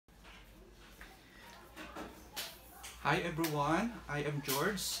Hi everyone, I am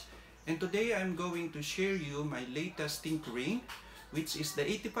George, and today I'm going to share you my latest tinkering, which is the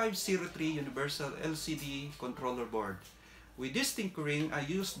 8503 Universal LCD controller board. With this tinkering, I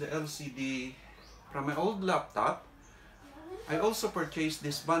used the LCD from my old laptop. I also purchased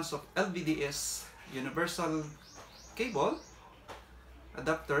this bunch of LVDS universal cable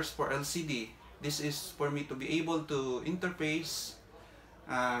adapters for LCD. This is for me to be able to interface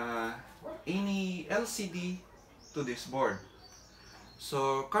any LCD to this board.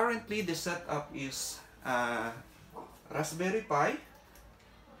 So currently the setup is Raspberry Pi,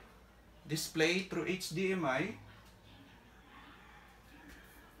 display through HDMI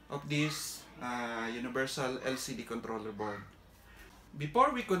of this universal LCD controller board.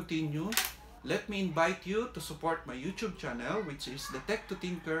 Before we continue, let me invite you to support my YouTube channel, which is the Tech to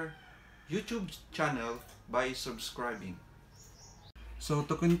Tinker YouTube channel, by subscribing. So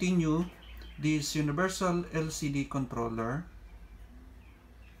to continue, this universal LCD controller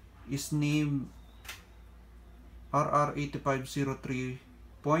is named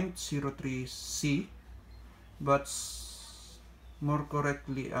RR8503.03C, but more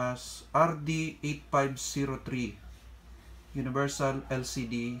correctly as RD8503 Universal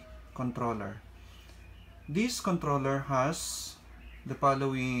LCD controller. This controller has the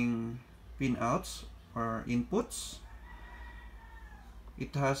following pinouts or inputs.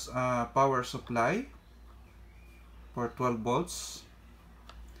 It has a power supply for 12 volts.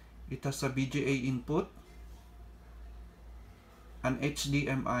 It has a VGA input, an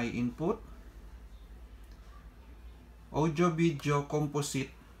HDMI input, audio-video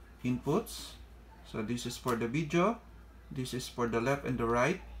composite inputs. So this is for the video, this is for the left and the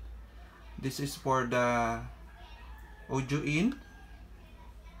right, this is for the audio in,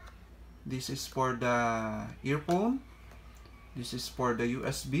 this is for the earphone, this is for the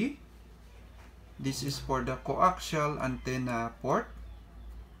USB, this is for the coaxial antenna port,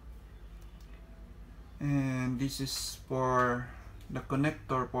 and this is for the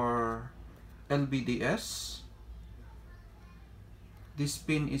connector for LVDS. This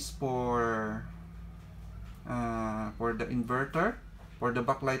pin is for the inverter, for the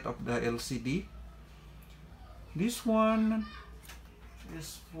backlight of the LCD. This one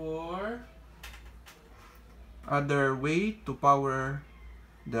is for other way to power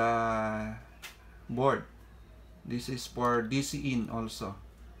the board. This is for DC in also.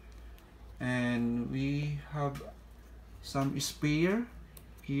 And we have some spare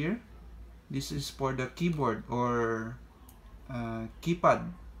here. This is for the keyboard or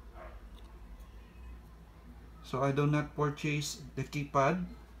keypad. So I do not purchase the keypad,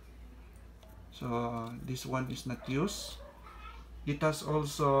 so this one is not used. It has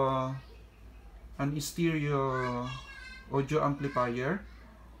also an stereo audio amplifier,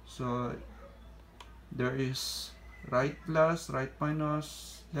 so there is right plus, right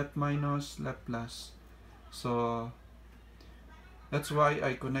minus, left minus, left plus. So that's why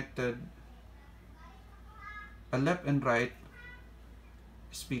I connected a left and right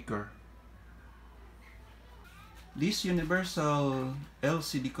speaker. This universal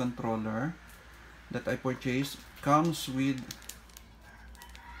LCD controller that I purchased comes with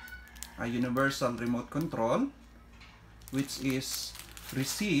a universal remote control, which is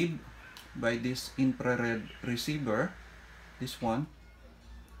received by this infrared receiver, this one.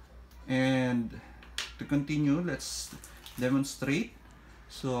 And to continue, let's demonstrate.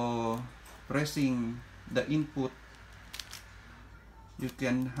 So pressing the input, you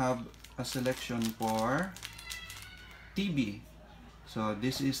can have a selection for TV. So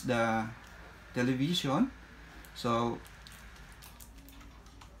this is the television. So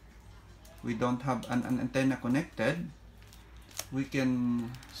we don't have an antenna connected. We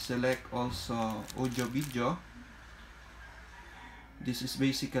can select also audio video. This is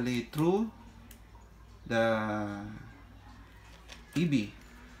basically through the EB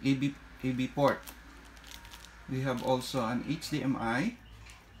port. We have also an HDMI,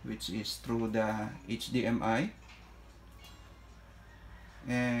 which is through the HDMI,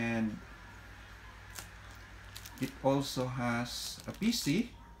 and it also has a PC,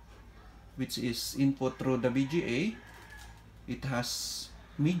 which is input through the VGA. It has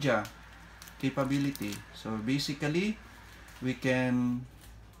media capability, so basically we can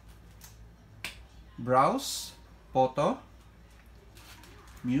browse photo,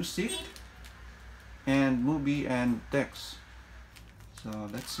 music, and movie and text. So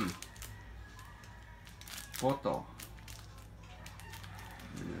let's see. Photo.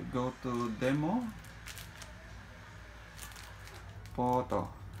 We'll go to demo. Photo.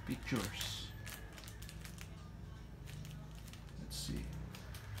 Pictures. Let's see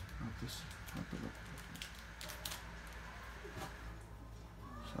how to look.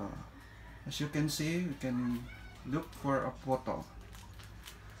 As you can see, we can look for a photo.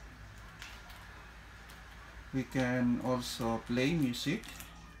 We can also play music,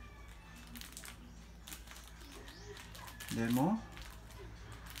 demo,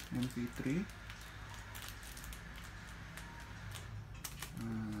 MP3.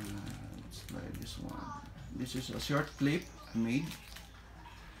 Let's try this one. This is a short clip I made.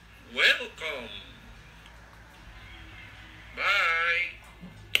 Welcome. Bye.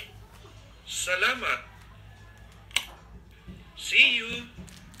 Salamat. See you.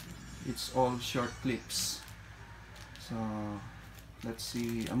 It's all short clips. So let's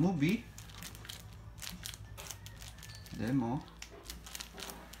see a movie, demo,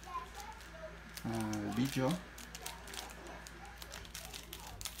 video.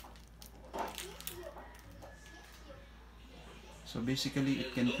 So basically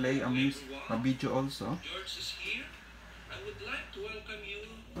it can play a video also. George is here. I would like to welcome you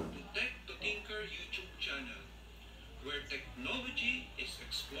to Tech to Tinker YouTube channel, where technology is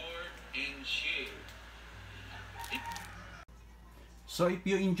explored and shared. So if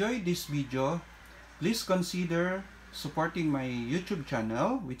you enjoyed this video, please consider supporting my YouTube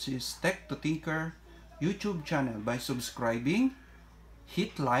channel, which is Tech to Tinker YouTube channel, by subscribing,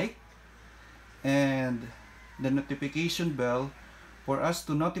 hit like, and the notification bell for us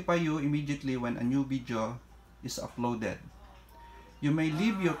to notify you immediately when a new video is uploaded. You may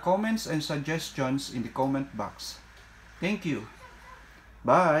leave your comments and suggestions in the comment box. Thank you.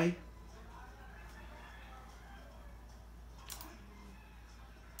 Bye.